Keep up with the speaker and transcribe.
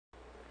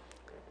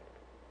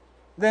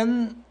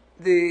then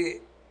the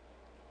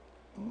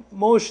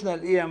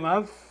motional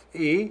EMF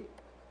E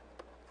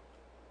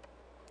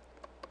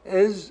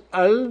is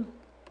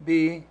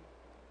LBV.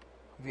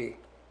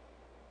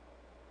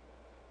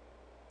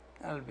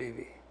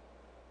 LBV.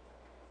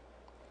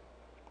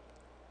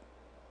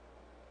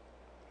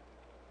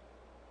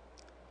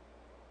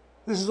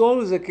 This is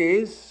always the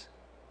case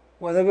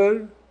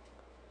whenever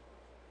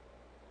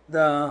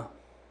the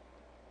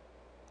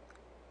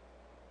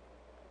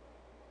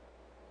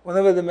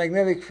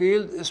magnetic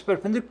field is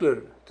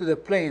perpendicular to the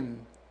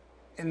plane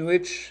in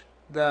which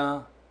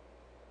the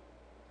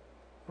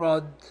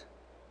rod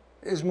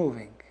is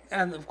moving,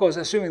 and of course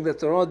assuming that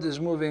the rod is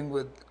moving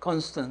with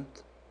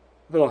constant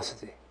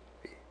velocity,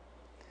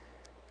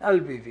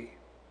 LBV.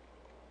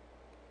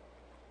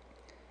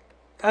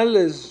 L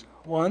is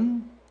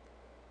 1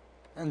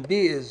 and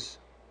B is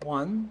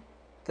 1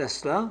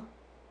 Tesla.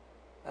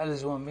 L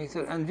is 1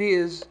 meter and V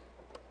is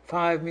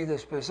 5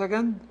 meters per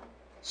second,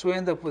 so we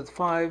end up with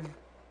 5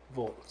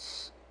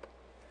 volts.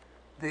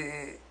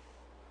 The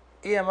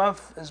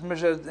EMF is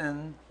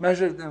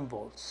measured in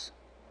volts.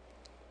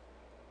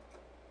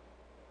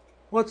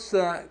 What's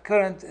the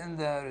current in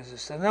the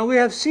resistor? Now we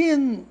have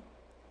seen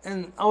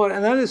in our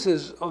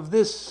analysis of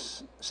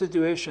this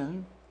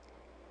situation,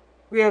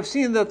 we have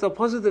seen that the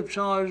positive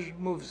charge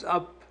moves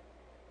up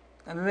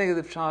and the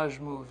negative charge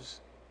moves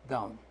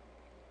down.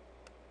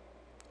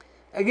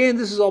 Again,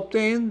 this is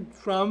obtained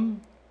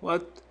from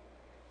what?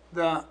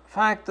 The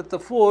fact that the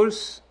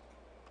force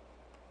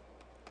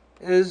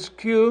is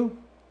Q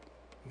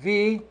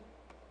V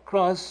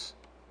cross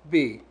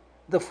B,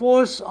 the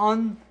force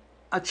on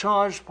a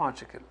charged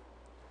particle.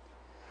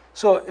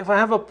 So if I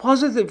have a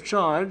positive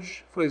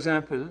charge, for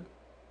example,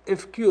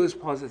 if Q is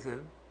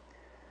positive,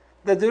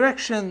 the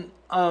direction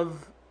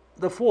of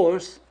the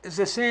force is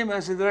the same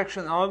as the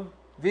direction of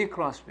V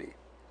cross B.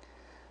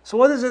 So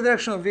what is the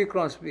direction of V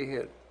cross B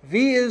here?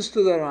 V is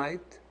to the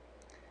right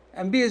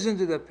and B is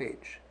into the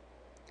page.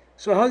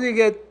 So how do you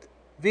get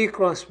V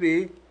cross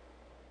B?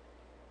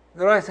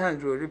 The right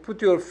hand rule. You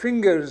put your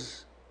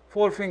fingers,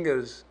 4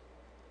 fingers,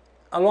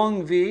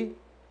 along V.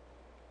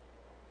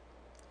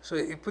 So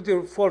you put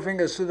your 4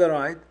 fingers to the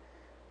right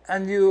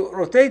and you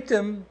rotate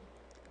them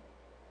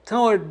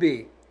toward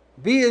B.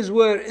 B is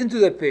where? Into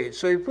the page.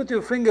 So you put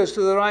your fingers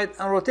to the right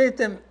and rotate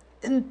them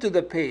into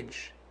the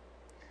page.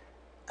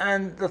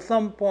 And the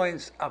thumb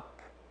points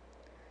up.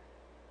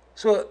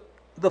 So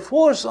the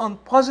force on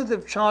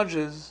positive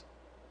charges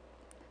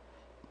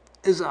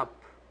is up.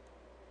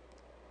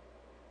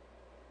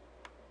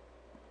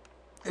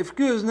 If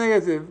Q is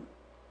negative,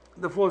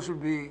 the force will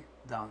be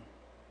down.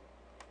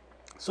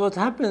 So what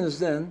happens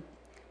then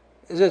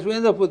is that we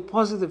end up with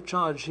positive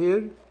charge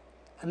here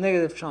and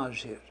negative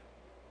charge here.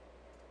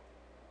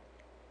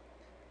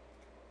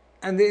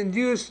 And the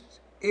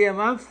induced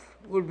EMF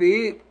will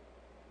be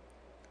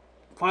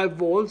 5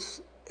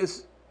 volts.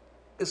 It's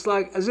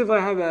like as if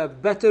I have a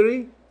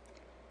battery,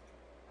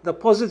 the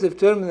positive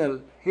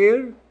terminal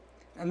here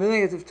and the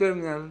negative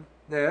terminal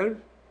there,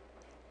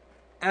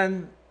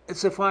 and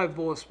it's a 5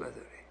 volts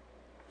battery.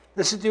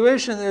 The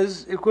situation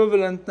is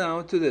equivalent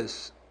now to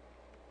this.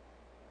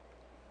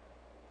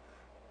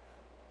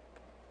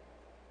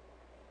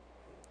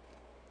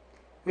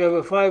 We have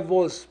a 5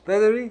 volts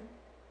battery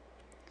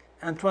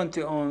and 20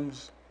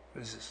 ohms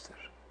resistor.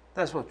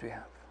 That's what we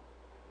have.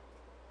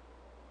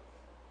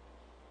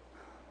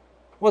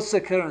 What's the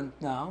current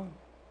now?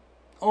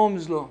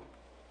 Ohm's law.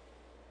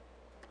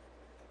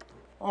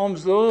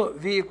 Ohm's law,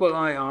 V equal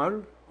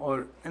IR,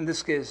 or in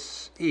this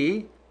case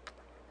E,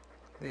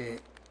 the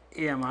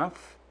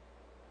EMF,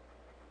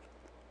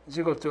 is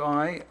equal to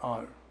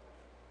IR.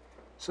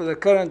 So the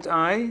current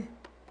I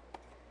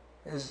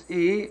is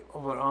E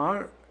over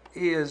R.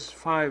 E is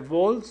 5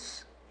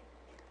 volts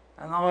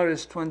and R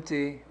is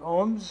 20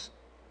 ohms.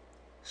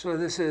 So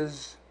this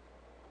is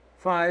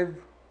 5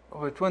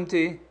 over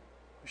 20,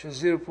 which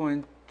is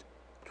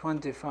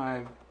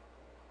 0.25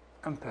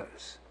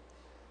 amperes.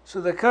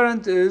 So the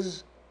current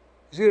is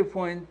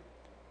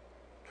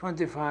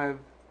 0.25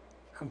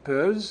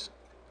 amperes.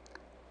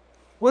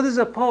 What is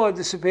the power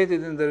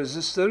dissipated in the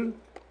resistor?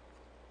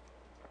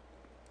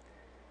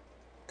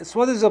 It's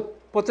what is the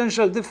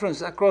potential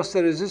difference across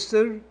the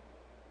resistor,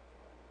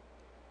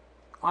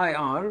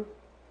 IR.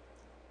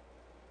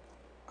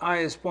 I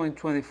is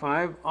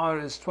 0.25, R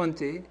is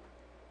 20,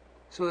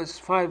 so it's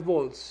 5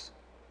 volts.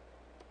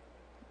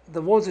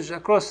 The voltage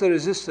across the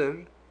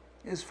resistor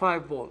is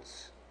 5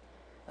 volts.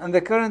 And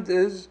the current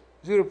is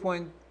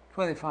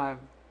 0.25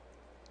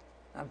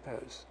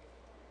 amperes.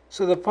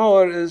 So the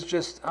power is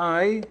just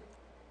I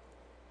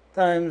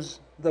times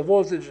the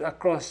voltage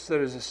across the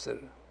resistor,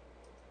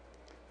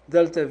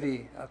 delta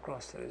V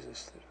across the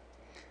resistor.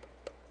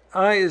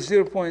 I is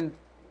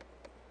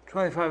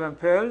 0.25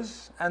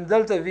 amperes, and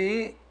delta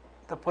V,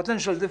 the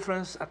potential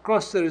difference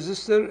across the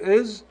resistor,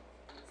 is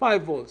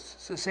 5 volts.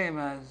 It's the same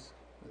as.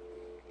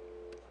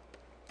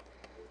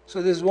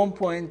 So this is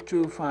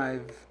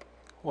 1.25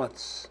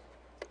 watts.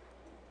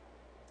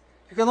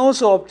 You can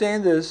also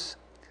obtain this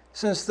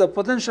since the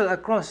potential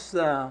across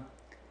the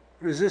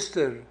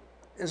resistor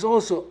is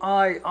also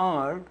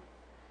IR,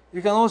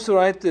 you can also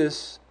write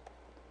this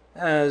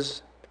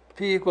as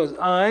P equals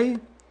I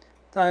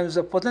times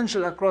the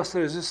potential across the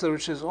resistor,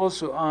 which is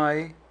also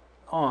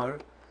IR.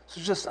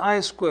 So just I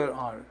square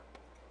R,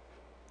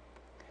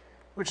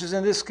 which is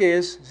in this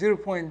case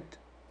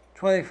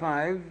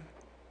 0.25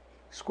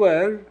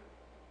 squared.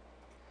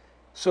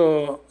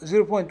 So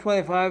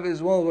 0.25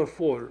 is 1 over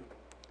 4.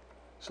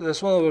 So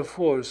that's 1 over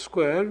 4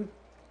 squared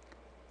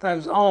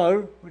times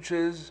R, which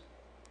is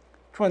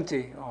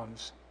 20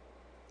 ohms.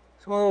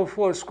 So 1 over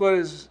 4 squared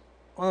is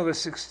 1 over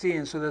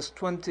 16. So that's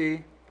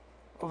 20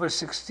 over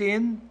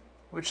 16,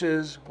 which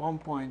is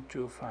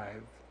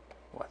 1.25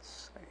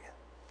 watts again.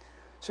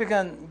 So you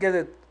can get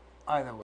it either way.